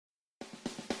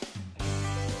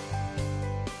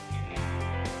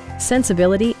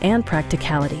Sensibility and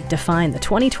practicality define the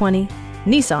 2020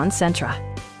 Nissan Sentra.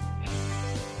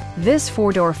 This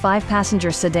four-door,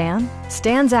 five-passenger sedan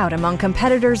stands out among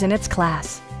competitors in its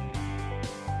class.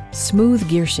 Smooth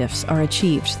gear shifts are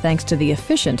achieved thanks to the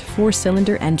efficient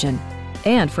four-cylinder engine.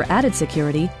 And for added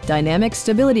security, dynamic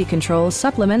stability control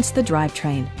supplements the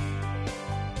drivetrain.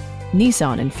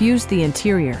 Nissan infused the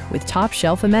interior with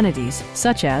top-shelf amenities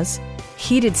such as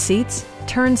heated seats,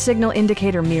 turn signal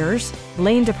indicator mirrors,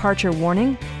 lane departure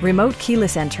warning, remote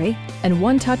keyless entry, and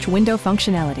one-touch window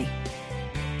functionality.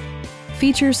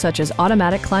 Features such as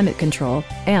automatic climate control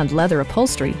and leather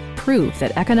upholstery prove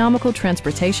that economical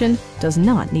transportation does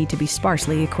not need to be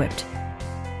sparsely equipped.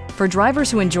 For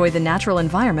drivers who enjoy the natural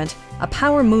environment, a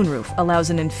power moonroof allows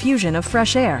an infusion of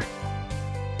fresh air.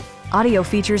 Audio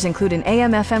features include an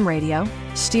AM/FM radio,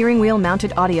 steering wheel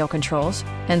mounted audio controls,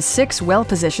 and 6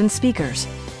 well-positioned speakers.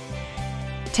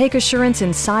 Take assurance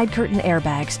in side curtain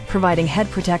airbags, providing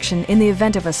head protection in the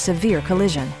event of a severe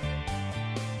collision.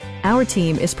 Our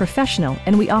team is professional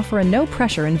and we offer a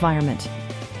no-pressure environment.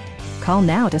 Call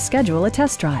now to schedule a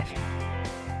test drive.